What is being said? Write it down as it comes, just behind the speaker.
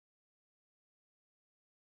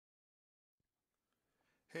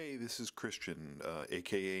Hey, this is Christian,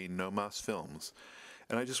 aka Nomos Films,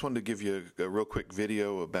 and I just wanted to give you a real quick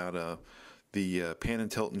video about the pan and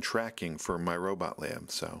tilt and tracking for my robot lab.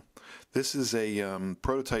 So, this is a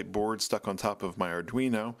prototype board stuck on top of my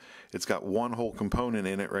Arduino. It's got one whole component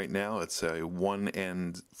in it right now. It's a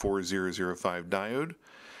 1N4005 diode,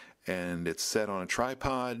 and it's set on a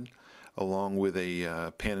tripod along with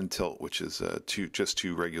a pan and tilt, which is just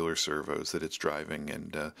two regular servos that it's driving,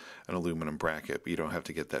 and an aluminum bracket, but you don't have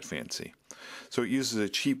to get that fancy. So it uses a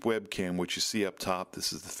cheap webcam, which you see up top.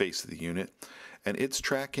 This is the face of the unit, and it's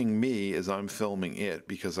tracking me as I'm filming it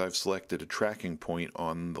because I've selected a tracking point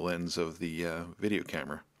on the lens of the video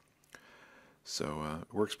camera. So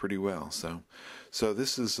it works pretty well. So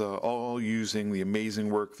this is all using the amazing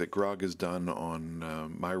work that Grog has done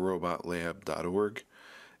on myrobotlab.org.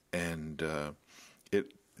 And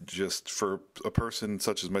it just, for a person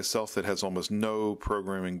such as myself that has almost no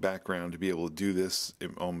programming background, to be able to do this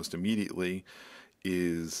almost immediately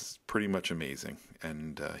is pretty much amazing.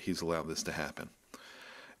 And he's allowed this to happen.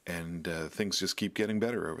 And things just keep getting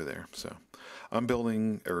better over there. So I'm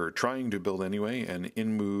building, or trying to build anyway, an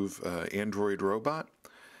InMove Android robot.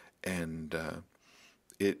 And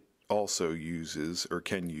it also uses, or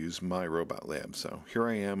can use, MyRobotLab. So here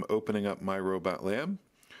I am opening up MyRobotLab.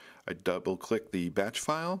 I double click the batch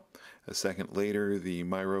file. A second later, the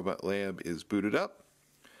MyRobotLab is booted up,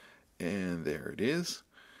 and there it is.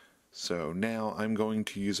 So now I'm going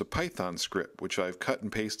to use a Python script, which I've cut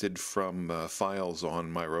and pasted from files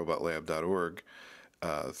on myrobotlab.org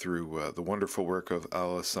through the wonderful work of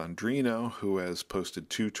Alessandrino, who has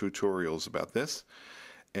posted 2 tutorials about this.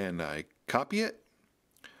 And I copy it.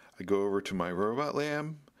 I go over to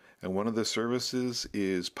MyRobotLab, and one of the services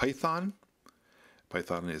is Python.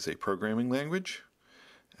 Python is a programming language,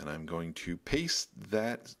 and I'm going to paste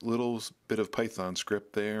that little bit of Python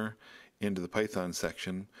script there into the Python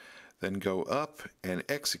section, then go up and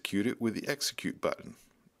execute it with the execute button.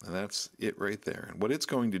 And that's it right there. And what it's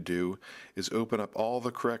going to do is open up all the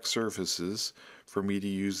correct surfaces for me to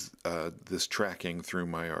use this tracking through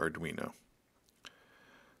my Arduino.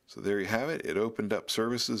 So there you have it. It opened up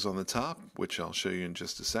services on the top, which I'll show you in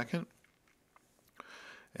just a second.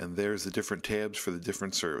 And there's the different tabs for the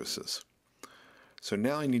different services. So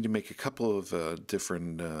now I need to make a couple of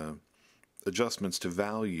different adjustments to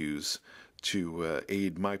values to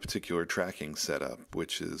aid my particular tracking setup,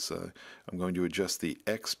 which is I'm going to adjust the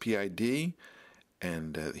XPID,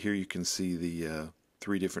 and here you can see the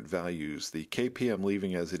 3 different values. The KP I'm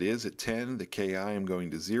leaving as it is at 10, the KI I'm going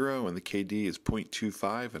to 0, and the KD is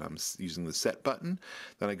 0.25, and I'm using the set button.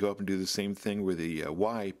 Then I go up and do the same thing with the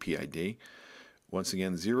YPID. Once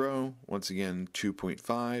again 0, once again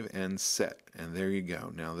 2.5, and set. And there you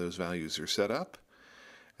go. Now those values are set up.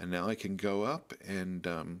 And now I can go up and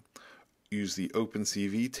use the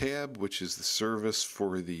OpenCV tab, which is the service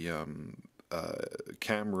for the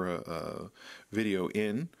camera video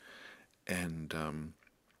in. And I'm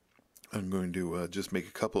going to just make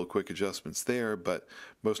a couple of quick adjustments there. But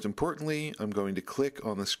most importantly, I'm going to click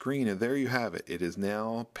on the screen, and there you have it. It is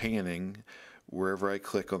now panning wherever I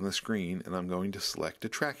click on the screen, and I'm going to select a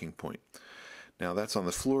tracking point. Now that's on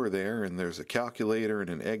the floor there, and there's a calculator and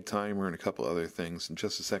an egg timer and a couple other things. In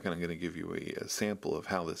just a second I'm going to give you a sample of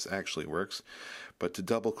how this actually works. But to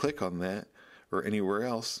double click on that or anywhere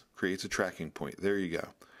else creates a tracking point. There you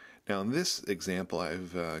go. Now in this example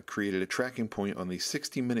I've created a tracking point on the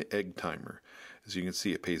 60-minute egg timer. As you can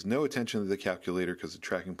see, it pays no attention to the calculator because the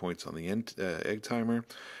tracking point's on the egg timer.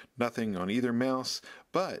 Nothing on either mouse,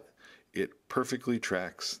 but it perfectly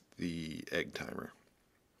tracks the egg timer.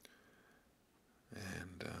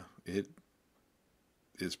 And it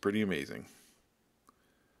is pretty amazing.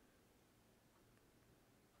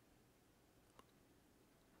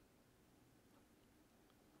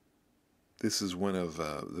 This is one of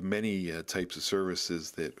the many types of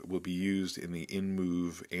services that will be used in the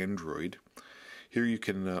InMove Android. Here you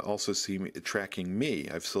can also see me tracking me.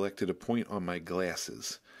 I've selected a point on my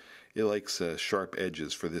glasses. It likes sharp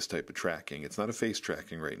edges for this type of tracking. It's not a face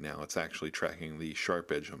tracking right now. It's actually tracking the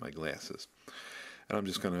sharp edge on my glasses. And I'm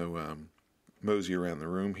just going to mosey around the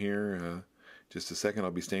room here. Just a second,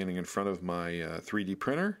 I'll be standing in front of my 3D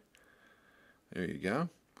printer. There you go.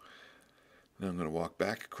 Now I'm going to walk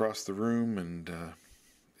back across the room, and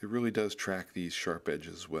it really does track these sharp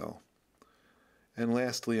edges well. And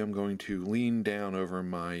lastly, I'm going to lean down over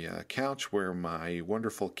my couch where my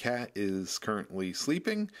wonderful cat is currently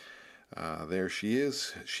sleeping. There she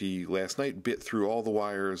is. She last night bit through all the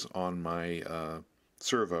wires on my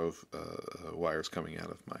servo wires coming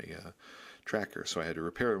out of my tracker, so I had to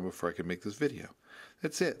repair them before I could make this video.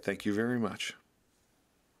 That's it. Thank you very much.